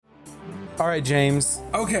All right, James.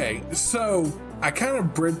 Okay, so I kind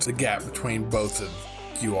of bridged the gap between both of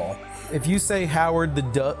you all. If you say Howard the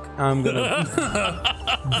Duck, I'm going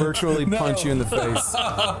to virtually punch you in the face.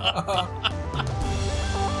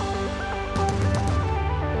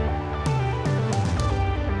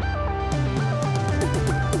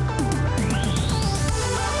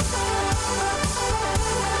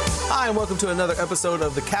 Hi, and welcome to another episode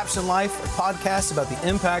of The Caption Life, a podcast about the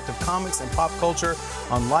impact of comics and pop culture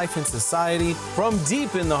on life and society from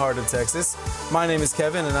deep in the heart of Texas. My name is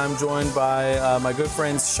Kevin, and I'm joined by my good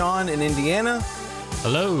friends Sean in Indiana.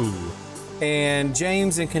 Hello. And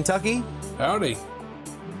James in Kentucky. Howdy.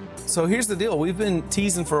 So here's the deal. We've been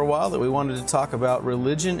teasing for a while that we wanted to talk about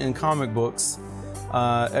religion in comic books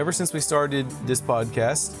ever since we started this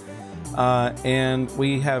podcast. And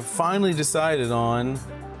we have finally decided on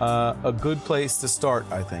a good place to start,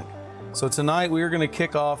 I think. So tonight we are going to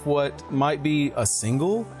kick off what might be a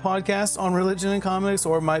single podcast on religion and comics,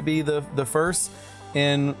 or might be the first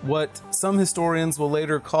in what some historians will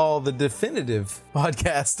later call the definitive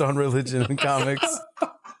podcast on religion and comics.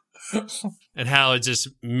 And how it just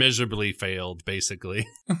miserably failed, basically.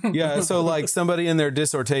 Yeah, so like somebody in their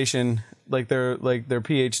dissertation, like their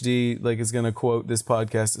PhD, like is going to quote this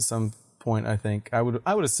podcast at some point, I think. I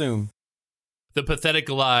would assume. The pathetic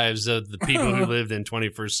lives of the people who lived in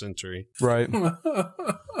 21st century. Right.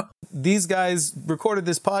 These guys recorded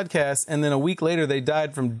this podcast, and then a week later they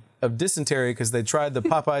died of dysentery because they tried the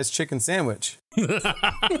Popeye's chicken sandwich.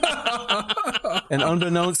 And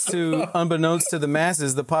unbeknownst to the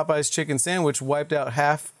masses, the Popeye's chicken sandwich wiped out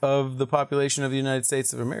half of the population of the United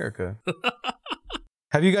States of America.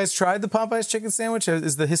 Have you guys tried the Popeye's chicken sandwich?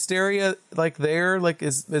 Is the hysteria like there, like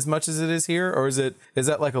as much as it is here, or is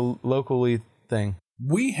that like a locally thing?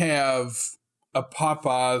 We have a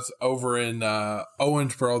Popeyes over in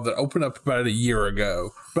Owensboro that opened up about a year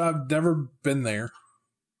ago, but I've never been there,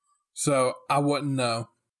 so I wouldn't know.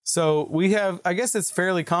 So we have, I guess it's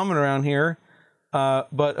fairly common around here,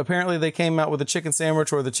 but apparently they came out with a chicken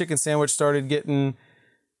sandwich, or the chicken sandwich started getting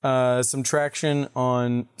some traction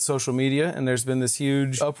on social media, and there's been this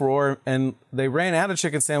huge uproar, and they ran out of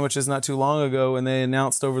chicken sandwiches not too long ago, and they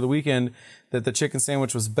announced over the weekend that the chicken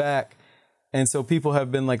sandwich was back. And so people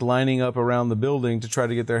have been like lining up around the building to try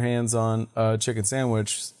to get their hands on a chicken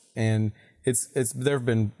sandwich, and there've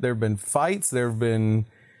been fights, it's been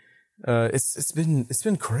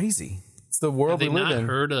crazy. It's the world we live in. Have they not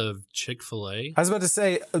heard of Chick-fil-A? I was about to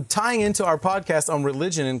say, tying into our podcast on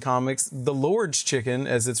religion in comics, the Lord's chicken,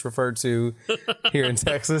 as it's referred to here in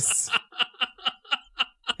Texas,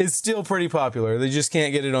 is still pretty popular. They just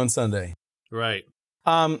can't get it on Sunday. Right.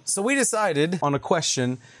 So we decided on a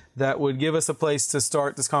question that would give us a place to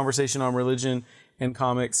start this conversation on religion and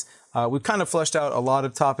comics. We've kind of fleshed out a lot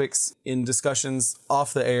of topics in discussions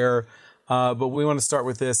off the air, but we want to start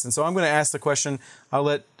with this. And so I'm going to ask the question. I'll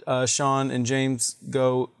let Sean and James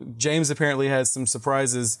go. James apparently has some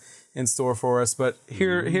surprises in store for us, but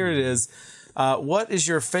here it is. What is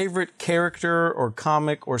your favorite character or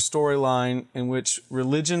comic or storyline in which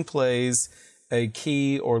religion plays a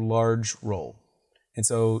key or large role? And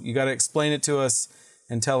so you got to explain it to us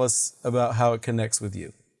and tell us about how it connects with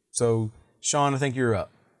you. So, Sean, I think you're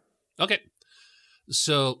up. Okay.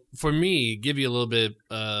 So, for me, give you a little bit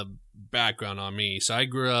background on me. So, I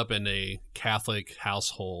grew up in a Catholic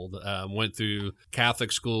household, went through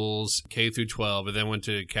Catholic schools, K through 12, and then went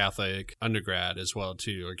to Catholic undergrad as well,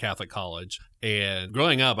 too, or Catholic college. And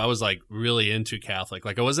growing up, I was like really into Catholic.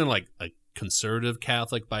 Like, I wasn't like a conservative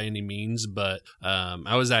Catholic by any means, but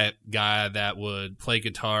I was that guy that would play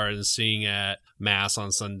guitar and sing at Mass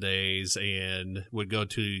on Sundays, and would go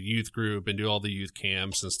to youth group and do all the youth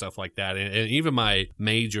camps and stuff like that. And even my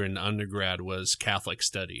major in undergrad was Catholic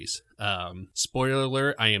studies. Spoiler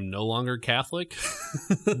alert, I am no longer Catholic.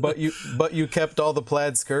 But you kept all the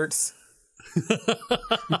plaid skirts?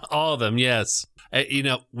 All of them, yes.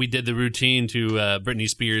 We did the routine to Britney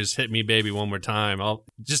Spears' Hit Me Baby One More Time,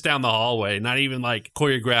 just down the hallway, not even like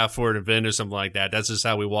choreographed for an event or something like that. That's just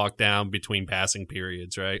how we walk down between passing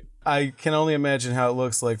periods, right? I can only imagine how it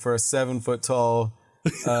looks like for a 7-foot-tall,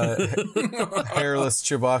 hairless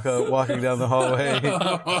Chewbacca walking down the hallway.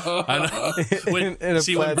 When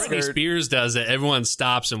Britney Spears does it, everyone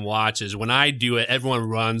stops and watches. When I do it, everyone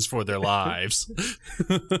runs for their lives.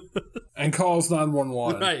 And calls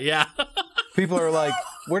 911. Right, yeah. People are like,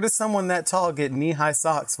 where does someone that tall get knee-high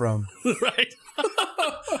socks from? Right.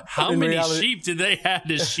 How many sheep did they have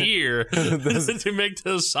to shear to make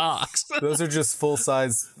those socks? Those are just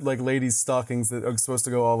full-size, like, ladies' stockings that are supposed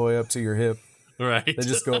to go all the way up to your hip. Right. They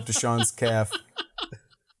just go up to Sean's calf.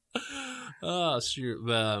 Oh, shoot.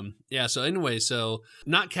 Yeah, so anyway, so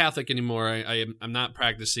not Catholic anymore. I'm not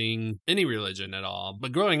practicing any religion at all.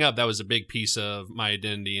 But growing up, that was a big piece of my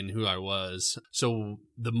identity and who I was. So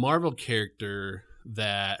the Marvel character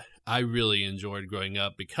that I really enjoyed growing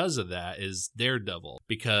up because of that is Daredevil,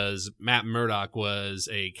 because Matt Murdock was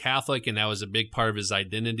a Catholic and that was a big part of his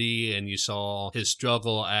identity, and you saw his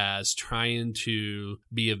struggle as trying to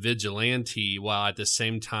be a vigilante while at the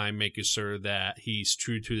same time making sure that he's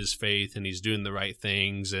true to his faith and he's doing the right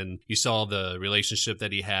things. And you saw the relationship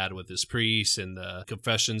that he had with his priest and the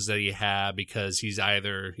confessions that he had, because he's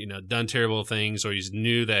either, done terrible things or he's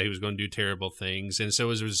knew that he was going to do terrible things. And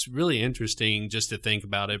so it was really interesting just to think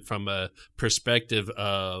about it from a perspective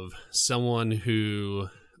of someone who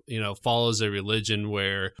follows a religion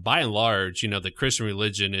where by and large the Christian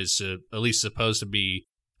religion is at least supposed to be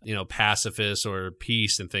pacifist or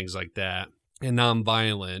peace and things like that, and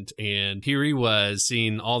non-violent. And here he was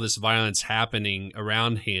seeing all this violence happening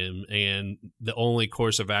around him, and the only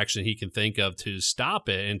course of action he can think of to stop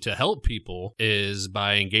it and to help people is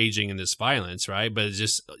by engaging in this violence, right? But it's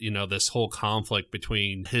just, this whole conflict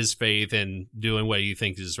between his faith and doing what he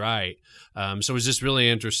thinks is right. So it was just really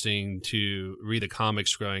interesting to read the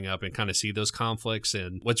comics growing up and kind of see those conflicts.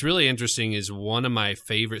 And what's really interesting is one of my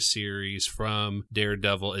favorite series from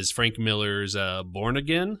Daredevil is Frank Miller's Born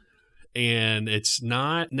Again. And it's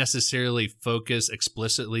not necessarily focused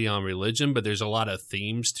explicitly on religion, but there's a lot of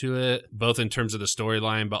themes to it, both in terms of the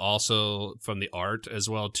storyline, but also from the art as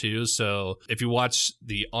well, too. So if you watch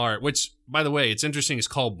the art, which, by the way, it's interesting, it's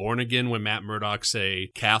called Born Again when Matt Murdock's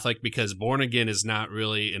a Catholic, because born again is not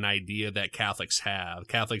really an idea that Catholics have.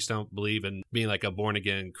 Catholics don't believe in being like a born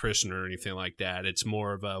again Christian or anything like that. It's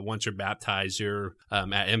more of a, once you're baptized, you're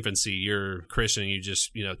at infancy, you're Christian. You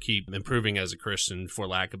just, keep improving as a Christian, for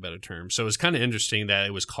lack of a better term. So it's kind of interesting that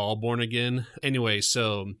it was called Born Again. Anyway,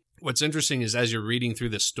 so what's interesting is as you're reading through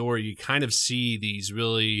the story, you kind of see these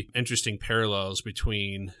really interesting parallels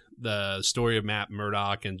between the story of Matt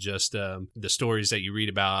Murdock and just the stories that you read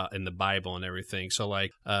about in the Bible and everything. So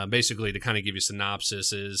basically to kind of give you a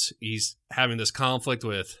synopsis is he's having this conflict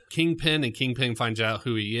with Kingpin, and Kingpin finds out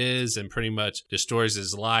who he is and pretty much destroys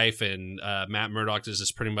his life. And Matt Murdock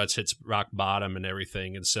just pretty much hits rock bottom and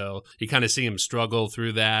everything. And so you kind of see him struggle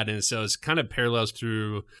through that. And so it's kind of parallels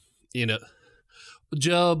through,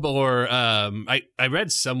 Job, or I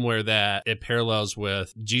read somewhere that it parallels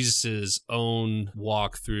with Jesus's own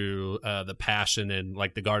walk through the Passion and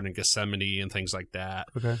like the Garden of Gethsemane and things like that.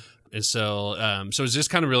 Okay. And so it's just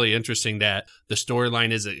kind of really interesting that the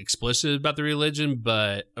storyline isn't explicit about the religion,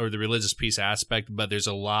 or the religious piece aspect, but there's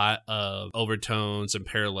a lot of overtones and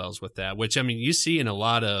parallels with that, which, you see in a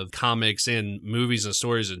lot of comics and movies and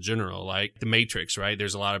stories in general, like The Matrix, right?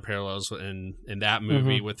 There's a lot of parallels in that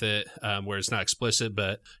movie with it, where it's not explicit,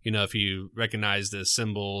 but, if you recognize the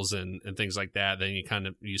symbols and things like that, then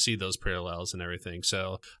you see those parallels and everything.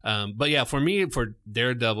 So, but yeah, for me, for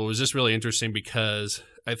Daredevil, it was just really interesting because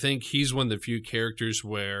I think he's one of the few characters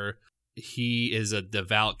where he is a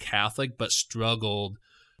devout Catholic, but struggled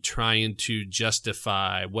trying to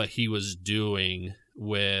justify what he was doing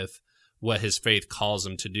with what his faith calls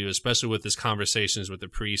him to do, especially with his conversations with the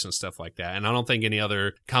priest and stuff like that. And I don't think any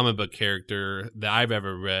other comic book character that I've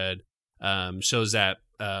ever read shows that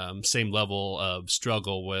same level of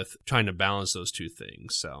struggle with trying to balance those two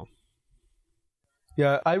things. So.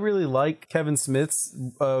 Yeah, I really like Kevin Smith's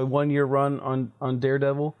 1 year run on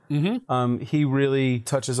Daredevil. Mm-hmm. He really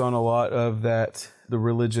touches on a lot of the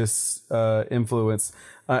religious influence.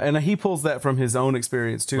 And he pulls that from his own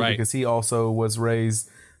experience too, right, because he also was raised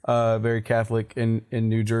very Catholic in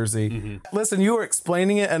New Jersey. Mm-hmm. Listen, you were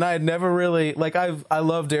explaining it and I had never really, I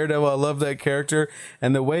love Daredevil. I love that character.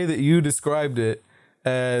 And the way that you described it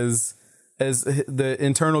as the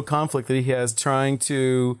internal conflict that he has trying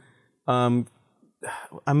to,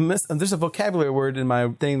 there's a vocabulary word in my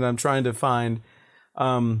thing that I'm trying to find.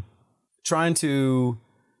 Trying to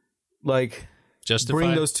bring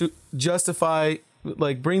those two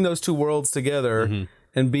worlds together, mm-hmm,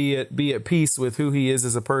 and be at peace with who he is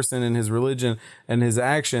as a person and his religion and his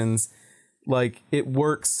actions. It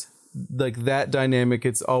works, that dynamic.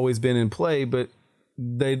 It's always been in play, but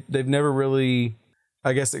they've never really,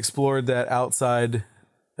 I guess, explored that outside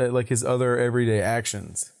his other everyday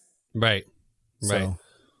actions. Right. Right. So.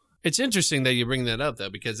 It's interesting that you bring that up, though,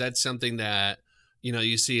 because that's something that,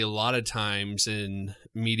 you see a lot of times in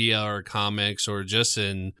media or comics or just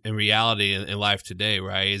in reality in life today,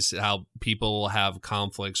 right? Is how people have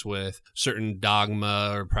conflicts with certain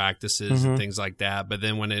dogma or practices, mm-hmm, and things like that. But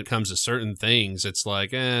then when it comes to certain things, it's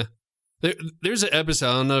like, There's an episode,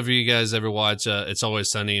 I don't know if you guys ever watch It's Always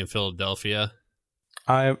Sunny in Philadelphia.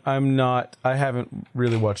 I'm not. I haven't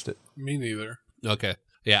really watched it. Me neither. Okay.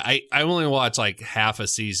 Yeah, I only watched like half a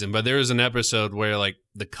season, but there was an episode where like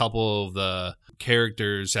the couple of the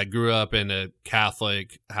characters that grew up in a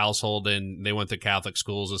Catholic household and they went to Catholic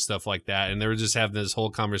schools and stuff like that. And they were just having this whole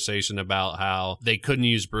conversation about how they couldn't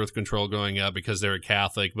use birth control growing up because they were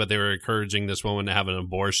Catholic, but they were encouraging this woman to have an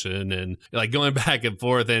abortion and like going back and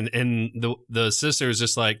forth. And the sister was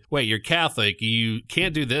just like, wait, you're Catholic. You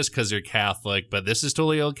can't do this because you're Catholic, but this is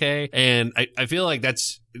totally okay. And I feel like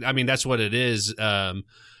that's what it is.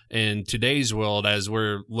 In today's world, as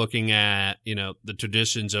we're looking at, the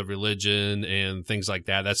traditions of religion and things like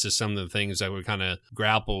that, that's just some of the things that we kind of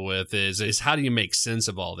grapple with is how do you make sense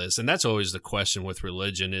of all this? And that's always the question with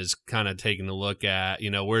religion, is kind of taking a look at,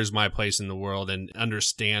 where's my place in the world and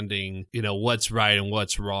understanding, what's right and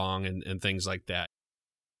what's wrong and things like that.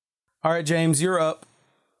 All right, James, you're up.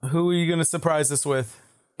 Who are you going to surprise us with?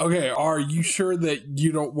 Okay, are you sure that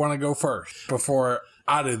you don't want to go first before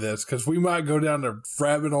I do this? Because we might go down the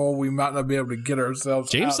rabbit hole. We might not be able to get ourselves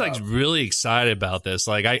James out like of. really excited about this.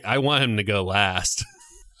 Like I want him to go last.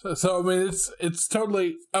 So I mean, it's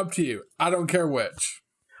totally up to you. I don't care which.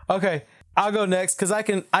 Okay, I'll go next because I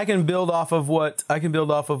can build off of what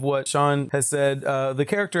Sean has said. The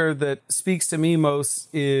character that speaks to me most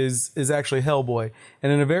is actually Hellboy,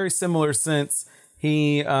 and in a very similar sense.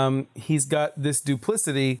 He's got this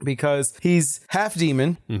duplicity because he's half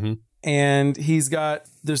demon, and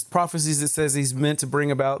there's prophecies that says he's meant to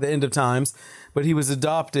bring about the end of times, but he was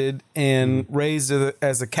adopted and raised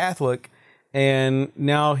as a Catholic, and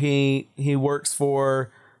now he works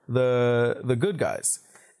for the good guys.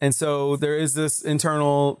 And so there is this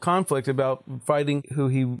internal conflict about fighting who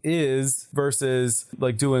he is versus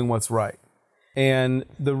like doing what's right. And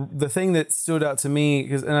the thing that stood out to me,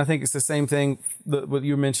 and I think it's the same thing what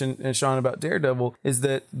you mentioned, Sean, about Daredevil, is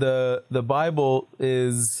that the Bible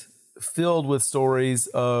is filled with stories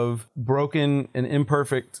of broken and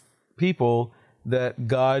imperfect people that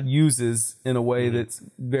God uses in a way that's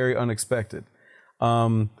very unexpected.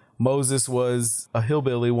 Moses was a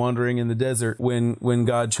hillbilly wandering in the desert when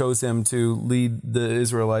God chose him to lead the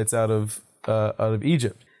Israelites out of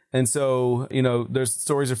Egypt. And so, there's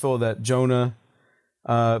stories are full of that. Jonah,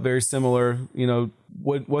 very similar,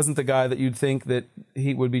 wasn't the guy that you'd think that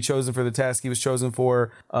he would be chosen for the task he was chosen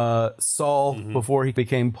for. Saul, before he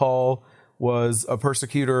became Paul, was a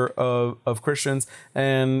persecutor of Christians.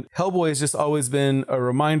 And Hellboy has just always been a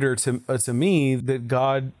reminder to me that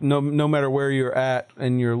God, no matter where you're at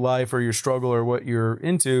in your life or your struggle or what you're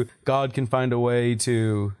into, God can find a way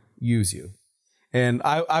to use you. And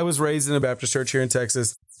I was raised in a Baptist church here in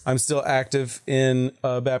Texas. I'm still active in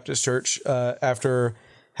a Baptist church after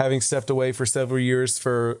having stepped away for several years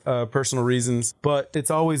for personal reasons. But it's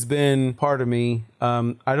always been part of me.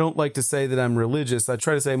 I don't like to say that I'm religious. I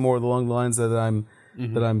try to say more along the lines that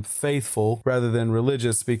I'm faithful rather than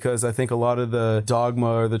religious, because I think a lot of the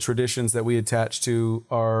dogma or the traditions that we attach to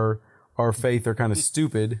our faith are kind of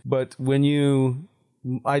stupid. But when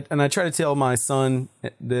I try to tell my son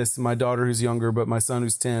this, my daughter who's younger, but my son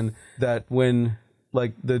who's 10, that when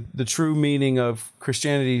like the true meaning of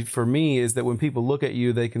Christianity for me is that when people look at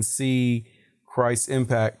you, they can see Christ's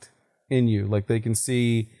impact in you. Like they can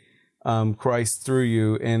see Christ through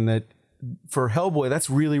you. And that for Hellboy, that's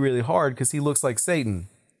really, really hard because he looks like Satan.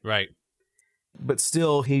 Right. But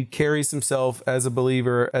still, he carries himself as a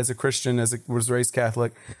believer, as a Christian, was raised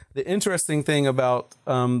Catholic. The interesting thing about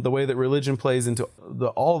the way that religion plays into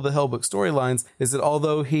all of the Hellboy storylines is that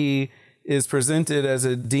although he is presented as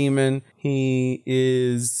a demon, he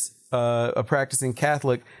is a practicing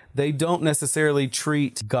Catholic, they don't necessarily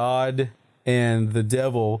treat God and the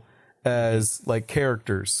devil as like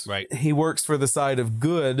characters. Right. He works for the side of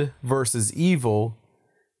good versus evil,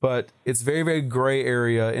 but it's very, very gray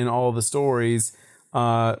area in all the stories,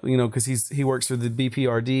 because he works for the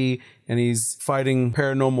BPRD and he's fighting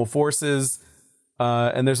paranormal forces.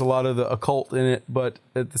 And there's a lot of the occult in it, but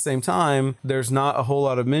at the same time, there's not a whole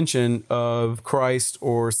lot of mention of Christ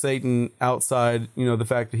or Satan outside, the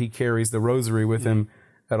fact that he carries the rosary with him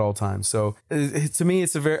at all times. So to me,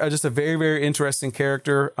 it's just a very, very interesting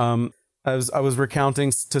character. I was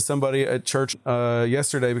recounting to somebody at church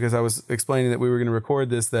yesterday, because I was explaining that we were going to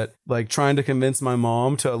record this, that like trying to convince my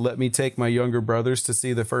mom to let me take my younger brothers to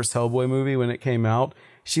see the first Hellboy movie when it came out.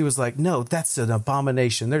 She was like, no, that's an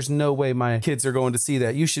abomination. There's no way my kids are going to see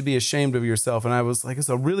that. You should be ashamed of yourself. And I was like, it's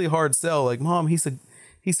a really hard sell. Like, Mom, he's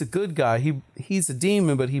a good guy. He's a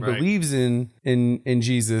demon, but he believes in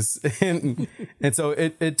Jesus. and so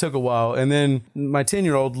it took a while. And then my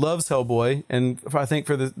 10-year-old loves Hellboy. And I think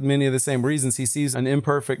for many of the same reasons, he sees an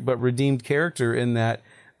imperfect but redeemed character in that.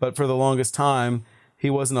 But for the longest time, he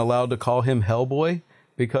wasn't allowed to call him Hellboy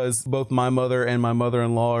because both my mother and my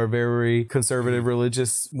mother-in-law are very conservative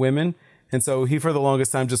religious women. And so he, for the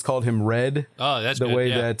longest time, just called him Red. Oh, that's the good. way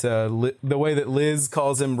Yeah. that the way that Liz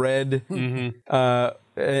calls him Red in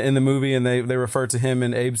the movie, and they refer to him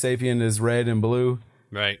and Abe Sapien as Red and Blue.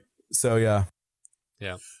 Right. So yeah,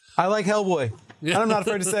 I like Hellboy. And I'm not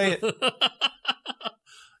afraid to say it.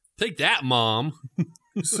 Take that, Mom.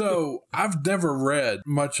 So I've never read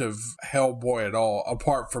much of Hellboy at all,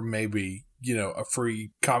 apart from maybe, a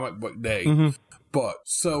free comic book day. But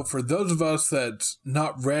so for those of us that's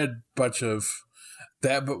not read much of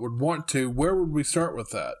that but would want to, where would we start with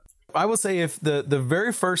that? I will say if the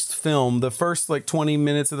very first film, the first like 20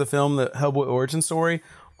 minutes of the film, the Hellboy origin story,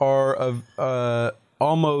 are of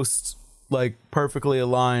almost like perfectly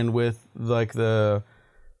aligned with like the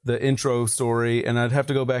intro story, and I'd have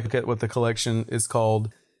to go back and look at what the collection is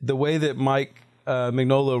called. The way that Mike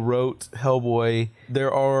Mignola wrote Hellboy,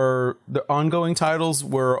 the ongoing titles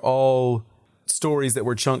were all stories that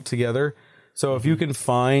were chunked together. So if you can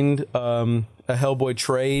find a Hellboy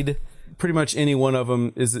trade, pretty much any one of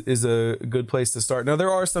them is a good place to start. Now, there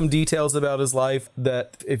are some details about his life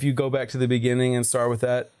that if you go back to the beginning and start with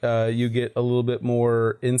that, you get a little bit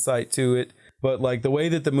more insight to it. But like the way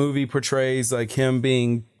that the movie portrays like him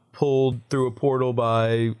being pulled through a portal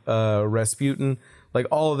by Rasputin, like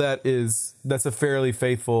all of that's a fairly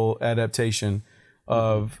faithful adaptation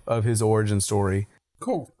of his origin story.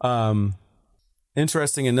 Cool.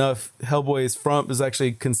 Interesting enough, Hellboy is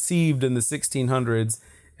actually conceived in the 1600s,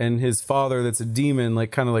 and his father, that's a demon,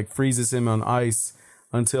 like kind of like freezes him on ice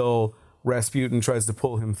until Rasputin tries to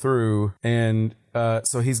pull him through. And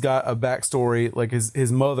so he's got a backstory, like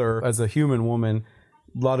his mother as a human woman.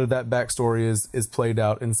 A lot of that backstory is played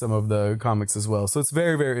out in some of the comics as well. So it's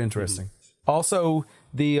very, very interesting. Also,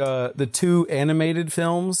 the two animated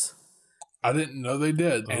films. I didn't know they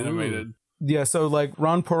did animated. Yeah, so like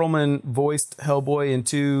Ron Perlman voiced Hellboy in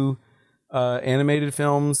two animated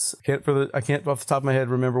films. I can't off the top of my head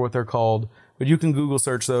remember what they're called, but you can Google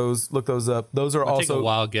search those, look those up. Those are I'll also take a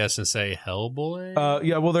wild guess and say Hellboy.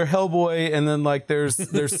 Yeah, well they're Hellboy, and then like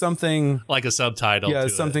there's something like a subtitle. Yeah, to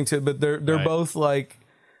something it. to it, but they're right. Both like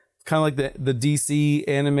kind of like the DC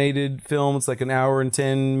animated film. It's like an hour and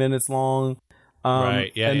 10 minutes long.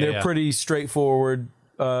 Right. Yeah, and they're pretty straightforward,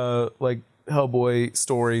 like Hellboy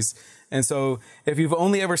stories. And so if you've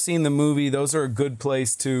only ever seen the movie, those are a good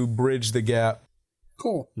place to bridge the gap.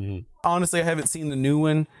 Cool. Mm-hmm. Honestly, I haven't seen the new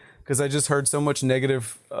one because I just heard so much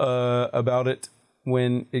negative about it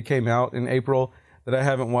when it came out in April that I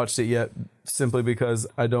haven't watched it yet, simply because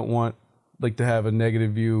I don't want like to have a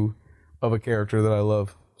negative view of a character that I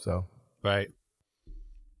love. So right.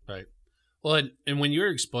 Well, and when you're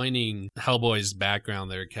explaining Hellboy's background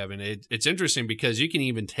there, Kevin, it's interesting because you can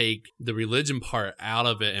even take the religion part out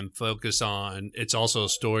of it and focus on it's also a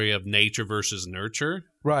story of nature versus nurture.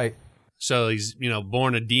 Right. So he's,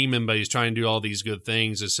 born a demon, but he's trying to do all these good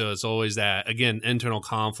things. And so it's always that, again, internal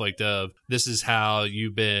conflict of this is how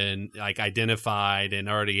you've been like identified and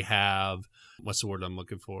already have, what's the word I'm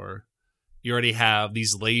looking for? You already have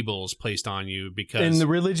these labels placed on you because in the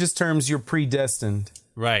religious terms, you're predestined.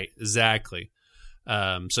 Right, exactly.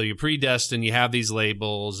 So you're predestined, you have these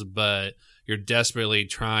labels, but you're desperately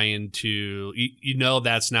trying to,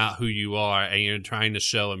 that's not who you are, and you're trying to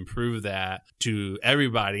show and prove that to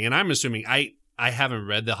everybody. And I'm assuming, I haven't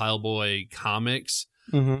read the Hellboy comics,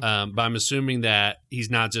 but I'm assuming that he's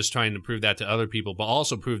not just trying to prove that to other people, but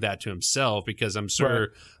also prove that to himself, because I'm sure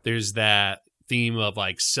there's that theme of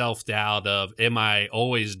like self-doubt of, am I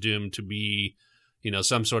always doomed to be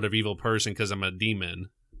some sort of evil person because I'm a demon?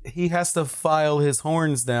 He has to file his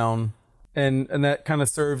horns down, and that kind of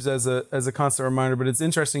serves as a constant reminder. But it's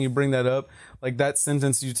interesting you bring that up. Like that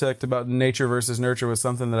sentence you talked about, nature versus nurture, was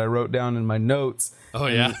something that I wrote down in my notes. Oh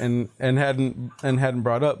yeah, and hadn't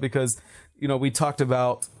brought up because we talked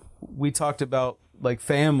about like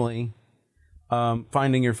family,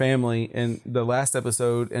 finding your family in the last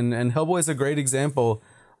episode, and Hellboy is a great example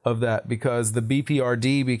of that because the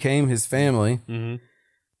BPRD became his family,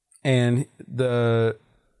 and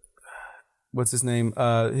what's his name?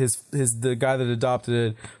 The guy that adopted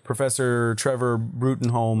it, Professor Trevor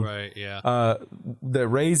Brutenholm, right? Yeah, that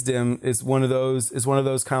raised him is one of those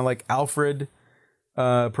kind of like Alfred,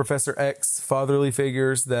 Professor X fatherly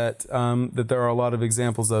figures that there are a lot of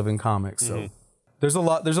examples of in comics. So there's a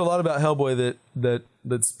lot about Hellboy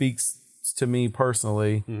that speaks to me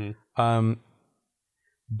personally.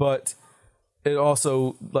 But it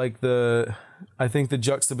also I think the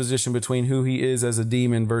juxtaposition between who he is as a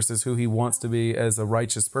demon versus who he wants to be as a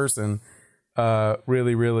righteous person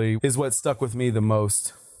really, really is what stuck with me the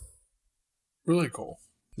most. Really cool.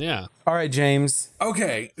 Yeah. All right, James.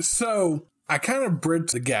 Okay, so I kind of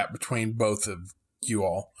bridged the gap between both of you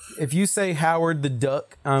all. If you say Howard the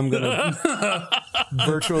Duck, I'm going to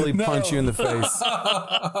virtually punch you in the face.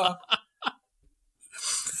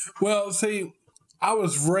 Well, see, I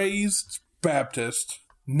was raised Baptist.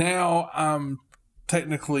 Now I'm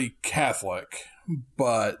technically Catholic,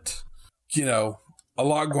 but, you know, a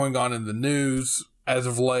lot going on in the news as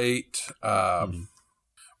of late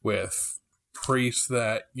with priests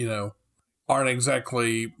that, you know, aren't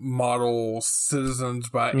exactly model citizens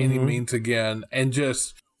by any means again. And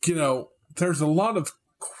just, you know, there's a lot of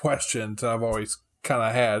questions I've always kind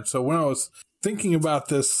of had. So when I was thinking about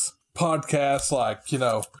this podcast, like, you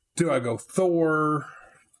know, do I go Thor?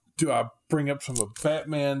 Do I bring up some of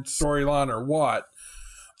Batman storyline or what?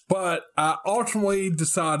 But I ultimately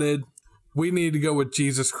decided we need to go with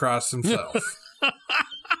Jesus Christ himself.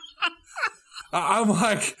 I'm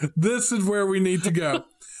like, this is where we need to go.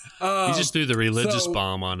 You just threw the religious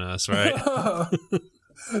bomb on us, right?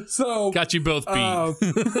 So got you both beat.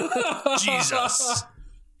 Jesus.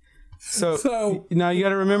 So now you got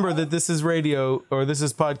to remember that this is radio or this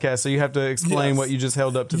is podcast, so you have to explain what you just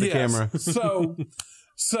held up to the camera.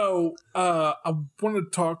 So I want to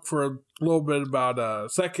talk for a little bit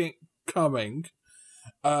about Second Coming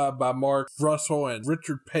by Mark Russell and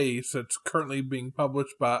Richard Pace. It's currently being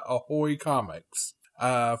published by Ahoy Comics.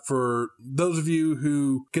 For those of you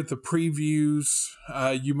who get the previews,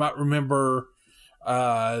 you might remember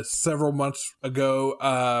several months ago,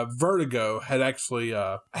 Vertigo had actually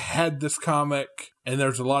had this comic, and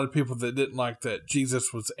there's a lot of people that didn't like that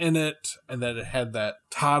Jesus was in it and that it had that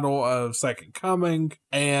title of Second Coming.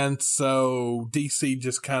 And so DC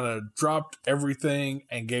just kind of dropped everything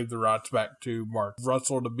and gave the rights back to Mark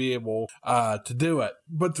Russell to be able to do it.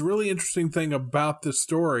 But the really interesting thing about this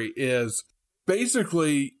story is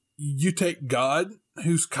basically you take God,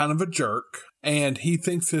 who's kind of a jerk, and he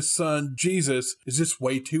thinks his son Jesus is just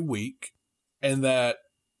way too weak, and that,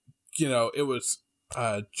 you know, it was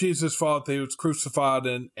Jesus' fault that he was crucified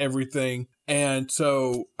and everything. And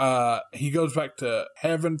so he goes back to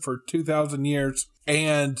heaven for 2,000 years,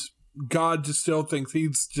 and God just still thinks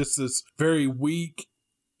he's just this very weak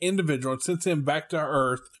individual and sends him back to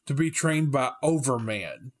Earth to be trained by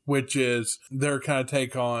Overman, which is their kind of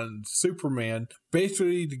take on Superman,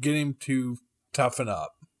 basically to get him to toughen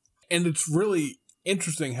up. And it's really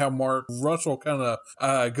interesting how Mark Russell kind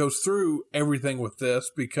of goes through everything with this,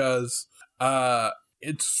 because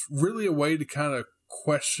it's really a way to kind of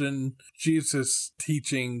question Jesus'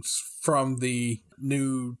 teachings from the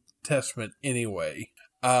New Testament anyway.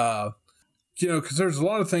 You know, because there's a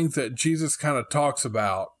lot of things that Jesus kind of talks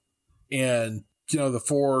about in, you know, the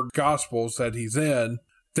 4 Gospels that he's in,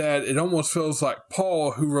 that it almost feels like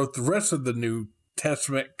Paul, who wrote the rest of the New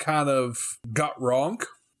Testament, kind of got wrong.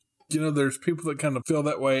 You know, there's people that kind of feel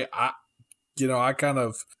that way. I kind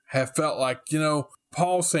of have felt like, you know,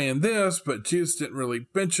 Paul's saying this, but Jesus didn't really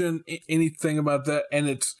mention anything about that. And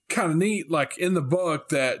it's kind of neat, like in the book,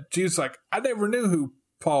 that Jesus, like, I never knew who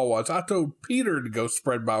Paul was. I told Peter to go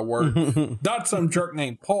spread my word, not some jerk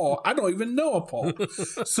named Paul. I don't even know a Paul.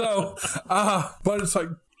 So, but it's like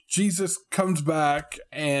Jesus comes back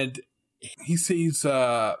and he sees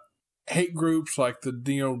hate groups like the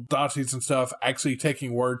neo-Nazis and stuff actually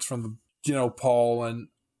taking words from the, you know, Paul and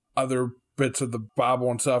other bits of the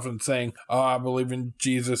Bible and stuff and saying, oh, I believe in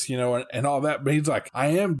Jesus, you know, and all that. But he's like, I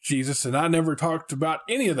am Jesus, and I never talked about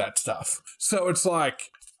any of that stuff. So it's like,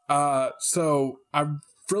 so I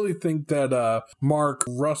really think that Mark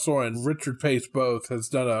Russell and Richard Pace both has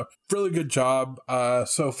done a really good job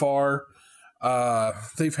so far.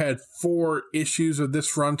 They've had 4 issues of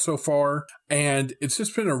this run so far, and it's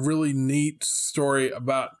just been a really neat story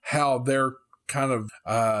about how they're kind of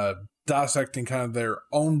dissecting kind of their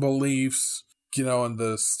own beliefs, you know, and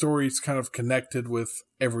the story's kind of connected with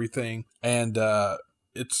everything. And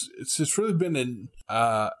it's just really been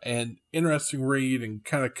an interesting read and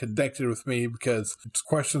kind of connected with me, because it's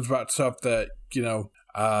questions about stuff that, you know,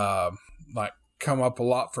 like come up a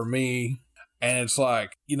lot for me. And it's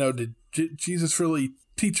like, you know, did Jesus really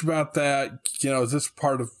teach about that? You know, is this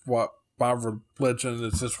part of what my religion?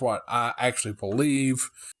 Is this what I actually believe?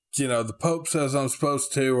 You know, the Pope says I'm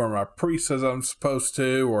supposed to, or my priest says I'm supposed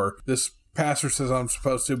to, or this pastor says I'm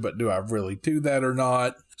supposed to, but do I really do that or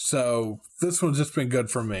not? So this one's just been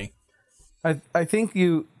good for me. I think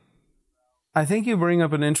you bring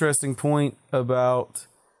up an interesting point about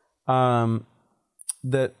that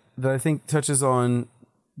I think touches on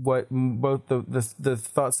what both the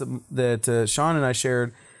thoughts that Sean and I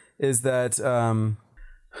shared, is that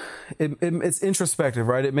it's introspective,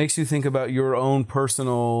 right? It makes you think about your own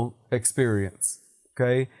personal experience.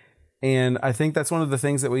 Okay. And I think that's one of the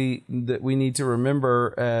things that we need to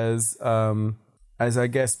remember as I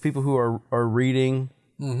guess people who are reading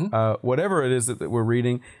whatever it is that we're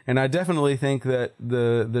reading. And I definitely think that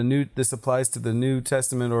this applies to the New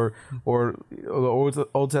Testament or the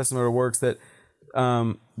Old Testament or works that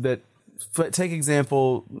take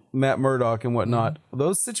example Matt Murdock and whatnot.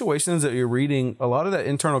 Those situations that you're reading, a lot of that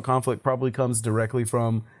internal conflict probably comes directly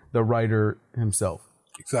from the writer himself.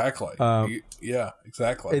 Exactly. Yeah,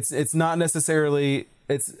 exactly. It's not necessarily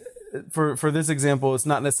for this example, it's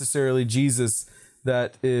not necessarily Jesus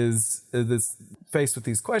that is faced with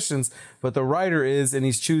these questions, but the writer is, and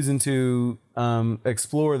he's choosing to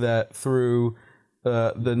explore that through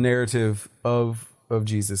the narrative of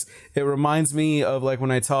Jesus. It reminds me of like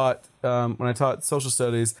when I taught social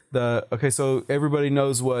studies. So everybody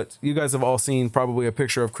knows what you guys have all seen, probably a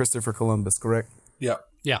picture of Christopher Columbus, correct? Yeah.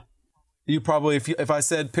 Yeah. You probably, if I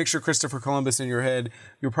said picture Christopher Columbus in your head,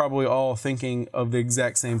 you're probably all thinking of the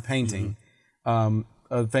exact same painting,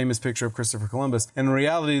 a famous picture of Christopher Columbus. And in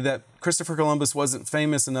reality, that Christopher Columbus wasn't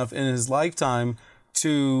famous enough in his lifetime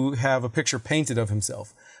to have a picture painted of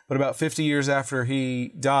himself. But about 50 years after he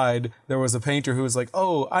died, there was a painter who was like,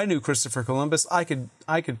 "Oh, I knew Christopher Columbus. I could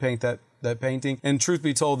paint that painting." And truth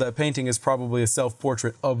be told, that painting is probably a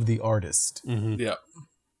self-portrait of the artist. Mm-hmm. Yeah.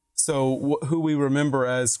 So who we remember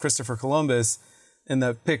as Christopher Columbus in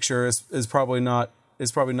that picture is probably not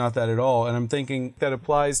that at all. And I'm thinking that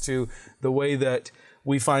applies to the way that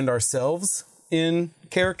we find ourselves in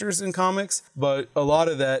characters in comics, but a lot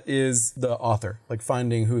of that is the author, like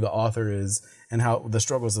finding who the author is and how the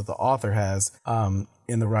struggles that the author has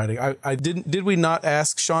in the writing. Did we not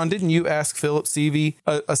ask Sean? Didn't you ask Philip Seavey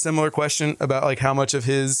a similar question about like how much of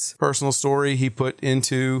his personal story he put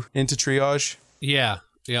into Triage? Yeah.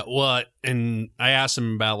 Yeah, well, and I asked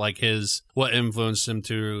him about like what influenced him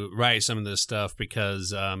to write some of this stuff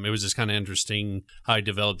because it was just kind of interesting how he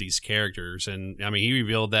developed these characters. And I mean, he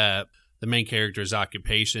revealed that the main character's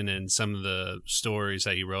occupation and some of the stories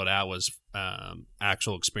that he wrote out was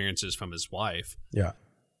actual experiences from his wife. Yeah.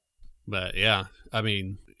 But yeah, I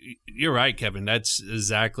mean, you're right, Kevin. That's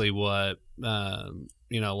exactly what a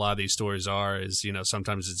lot of these stories are. Is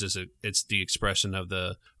sometimes it's the expression of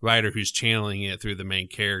the writer who's channeling it through the main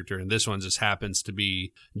character, and this one just happens to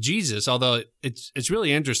be Jesus. Although it's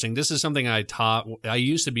really interesting. This is something I taught. I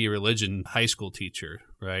used to be a religion high school teacher,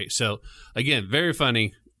 right? So again, very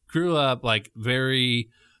funny. Grew up like very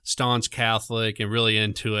staunch Catholic and really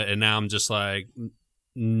into it, and now I'm just like,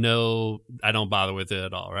 no, I don't bother with it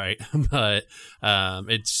at all, right? But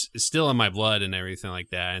it's still in my blood and everything like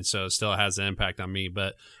that, and so it still has an impact on me.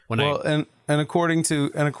 But and according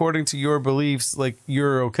to your beliefs, like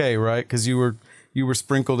you're okay, right? Because you were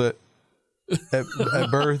sprinkled at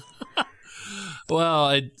birth.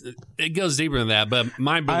 Well, it goes deeper than that, but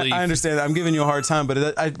my belief. I understand that. I'm giving you a hard time,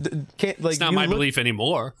 but I can't like. It's not my belief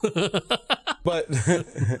anymore. But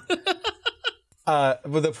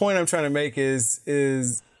the point I'm trying to make is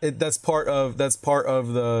that's part of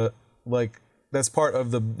the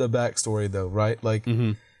backstory though, right? Like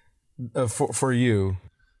for you,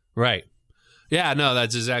 right? Yeah, no,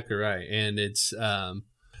 that's exactly right, and it's I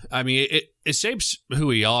mean it shapes who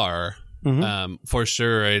we are. For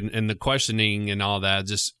sure, and the questioning and all that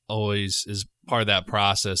just always is part of that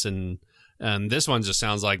process, and this one just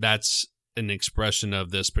sounds like that's an expression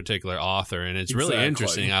of this particular author, and it's really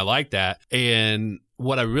interesting. I like that. And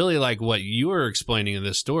what I really like what you were explaining in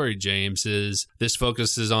this story, James, is this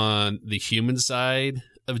focuses on the human side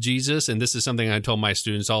of Jesus, and this is something I told my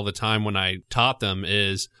students all the time when I taught them,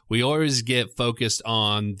 is we always get focused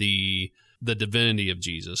on the divinity of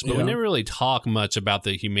Jesus, but we never really talk much about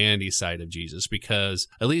the humanity side of Jesus, because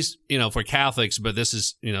at least, for Catholics, but this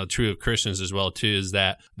is, true of Christians as well too, is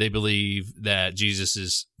that they believe that Jesus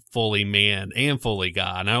is fully man and fully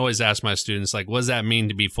God. And I always ask my students, like, what does that mean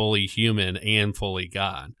to be fully human and fully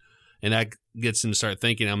God? And that gets them to start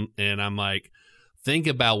thinking, I'm like, think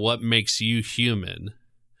about what makes you human.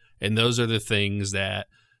 And those are the things that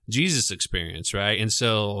Jesus experienced, right? And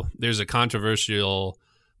so there's a controversial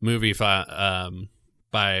movie by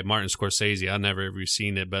Martin Scorsese. I've never ever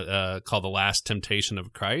seen it, but called The Last Temptation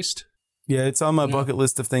of Christ. Yeah, it's on my bucket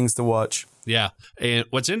list of things to watch. Yeah, and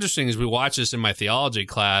what's interesting is we watched this in my theology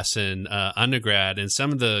class in undergrad, and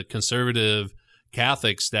some of the conservative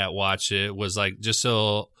Catholics that watch it was like just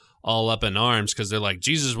so all up in arms because they're like,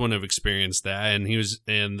 Jesus wouldn't have experienced that, and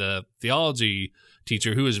the theology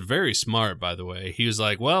teacher, who was very smart, by the way, he was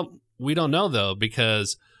like, well, we don't know though,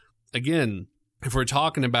 because again, if we're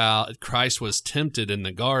talking about Christ was tempted in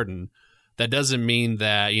the garden, that doesn't mean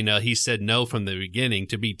that, he said no from the beginning.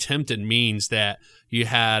 To be tempted means that you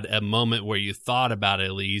had a moment where you thought about it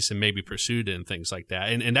at least and maybe pursued it and things like that.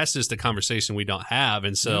 And that's just a conversation we don't have.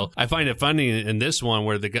 And so I find it funny in this one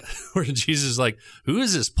where where Jesus is like, who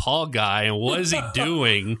is this Paul guy and what is he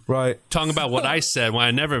doing? Right. Talking about what I said when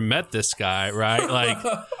I never met this guy, right? Like,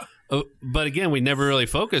 but again, we never really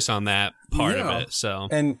focus on that part of it. So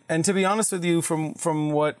and to be honest with you,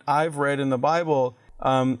 from what I've read in the Bible,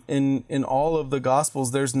 in all of the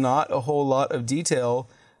Gospels, there's not a whole lot of detail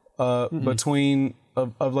between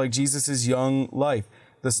of like Jesus's young life.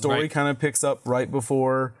 The story kind of picks up right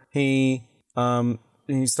before he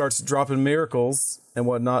starts dropping miracles and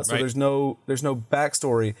whatnot. So there's no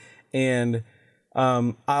backstory. And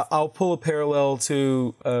I'll pull a parallel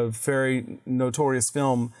to a very notorious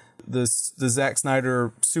film, the Zack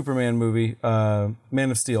Snyder Superman movie,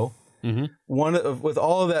 Man of Steel. Mm-hmm. With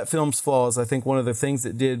all of that film's flaws, I think one of the things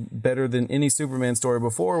that did better than any Superman story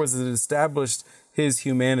before was it established his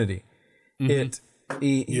humanity. Mm-hmm.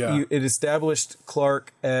 It established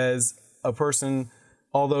Clark as a person,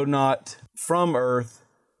 although not from Earth,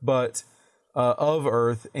 but of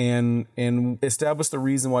Earth, and established the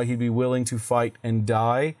reason why he'd be willing to fight and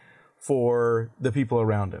die for the people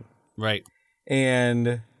around him. Right.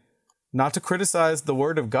 And not to criticize the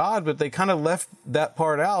Word of God, but they kind of left that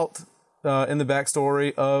part out in the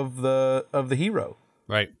backstory of the hero.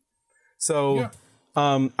 Right. So,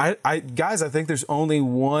 I think there's only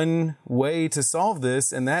one way to solve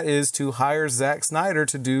this, and that is to hire Zack Snyder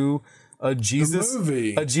to do a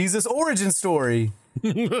Jesus origin story.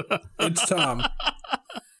 It's time.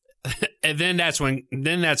 And then that's when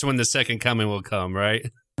the second coming will come,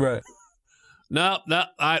 right? Right. No,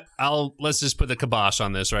 let's just put the kibosh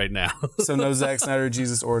on this right now. So no Zack Snyder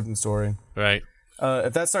Jesus origin story. Right.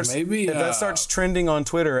 If that starts trending on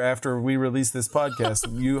Twitter after we release this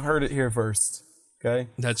podcast, you heard it here first. Okay.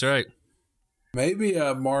 That's right. Maybe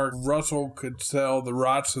Mark Russell could sell the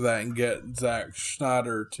rights to that and get Zack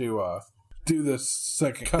Snyder to do the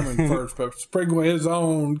second coming first, but sprinkle his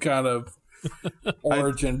own kind of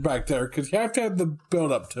origin back there, because you have to have the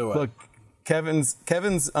build up to it. Look, Kevin's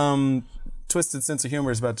twisted sense of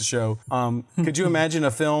humor is about to show. Could you imagine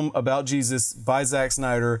a film about Jesus by Zack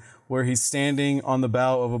Snyder where he's standing on the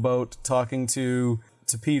bow of a boat talking to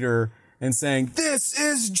Peter and saying, "This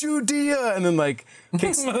is Judea," and then like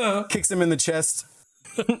kicks him in the chest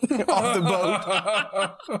off the boat.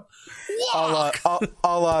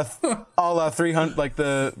 A la 300, like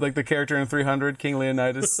the character in 300, King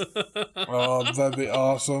Leonidas. Oh, that'd be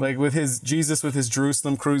awesome. Like with his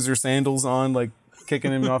Jerusalem cruiser sandals on, like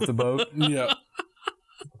kicking him off the boat. Yeah.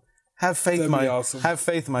 Have faith,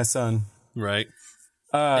 my son. Right.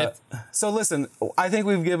 So listen, I think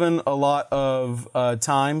we've given a lot of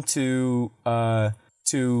time to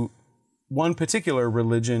one particular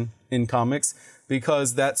religion in comics,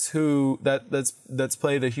 because that's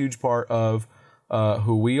played a huge part of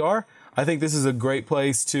who we are. I think this is a great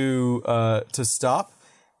place to stop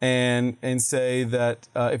and say that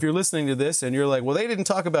if you're listening to this and you're like, well, they didn't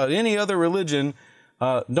talk about any other religion,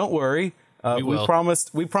 don't worry.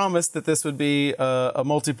 We promised that this would be a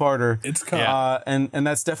multi-parter. It's coming, and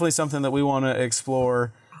that's definitely something that we want to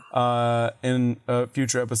explore in a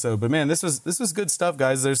future episode. But man, this was good stuff,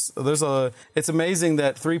 guys. It's amazing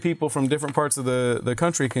that three people from different parts of the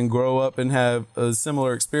country can grow up and have a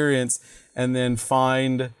similar experience, and then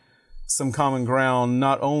find some common ground,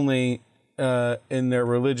 not only in their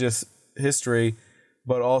religious history,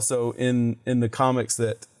 but also in the comics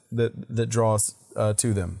that draw us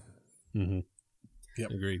to them. Mm-hmm.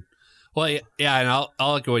 Yep. Agreed. Well, yeah, and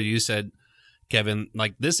I'll echo what you said, Kevin.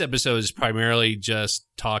 Like, this episode is primarily just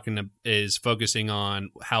is focusing on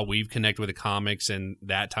how we've connected with the comics and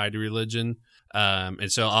that tied to religion.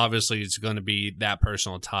 And so obviously it's going to be that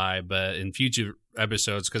personal tie, but in future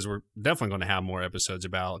episodes, because we're definitely going to have more episodes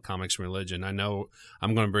about comics and religion. I know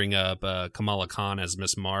I'm going to bring up Kamala Khan as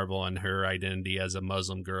Miss Marvel and her identity as a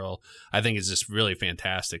Muslim girl. I think it's just really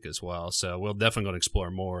fantastic as well. So we're definitely going to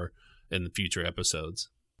explore more in the future episodes.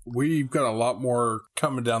 We've got a lot more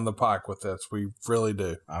coming down the pike with this. We really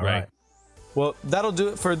do. All right. Well, that'll do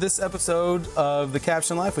it for this episode of The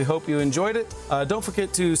Caption Life. We hope you enjoyed it. Don't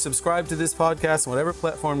forget to subscribe to this podcast on whatever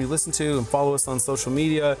platform you listen to, and follow us on social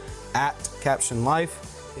media at Caption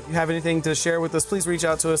Life. If you have anything to share with us, please reach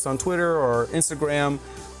out to us on Twitter or Instagram,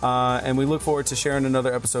 and we look forward to sharing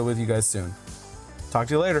another episode with you guys soon. Talk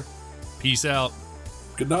to you later. Peace out.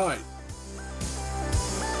 Good night.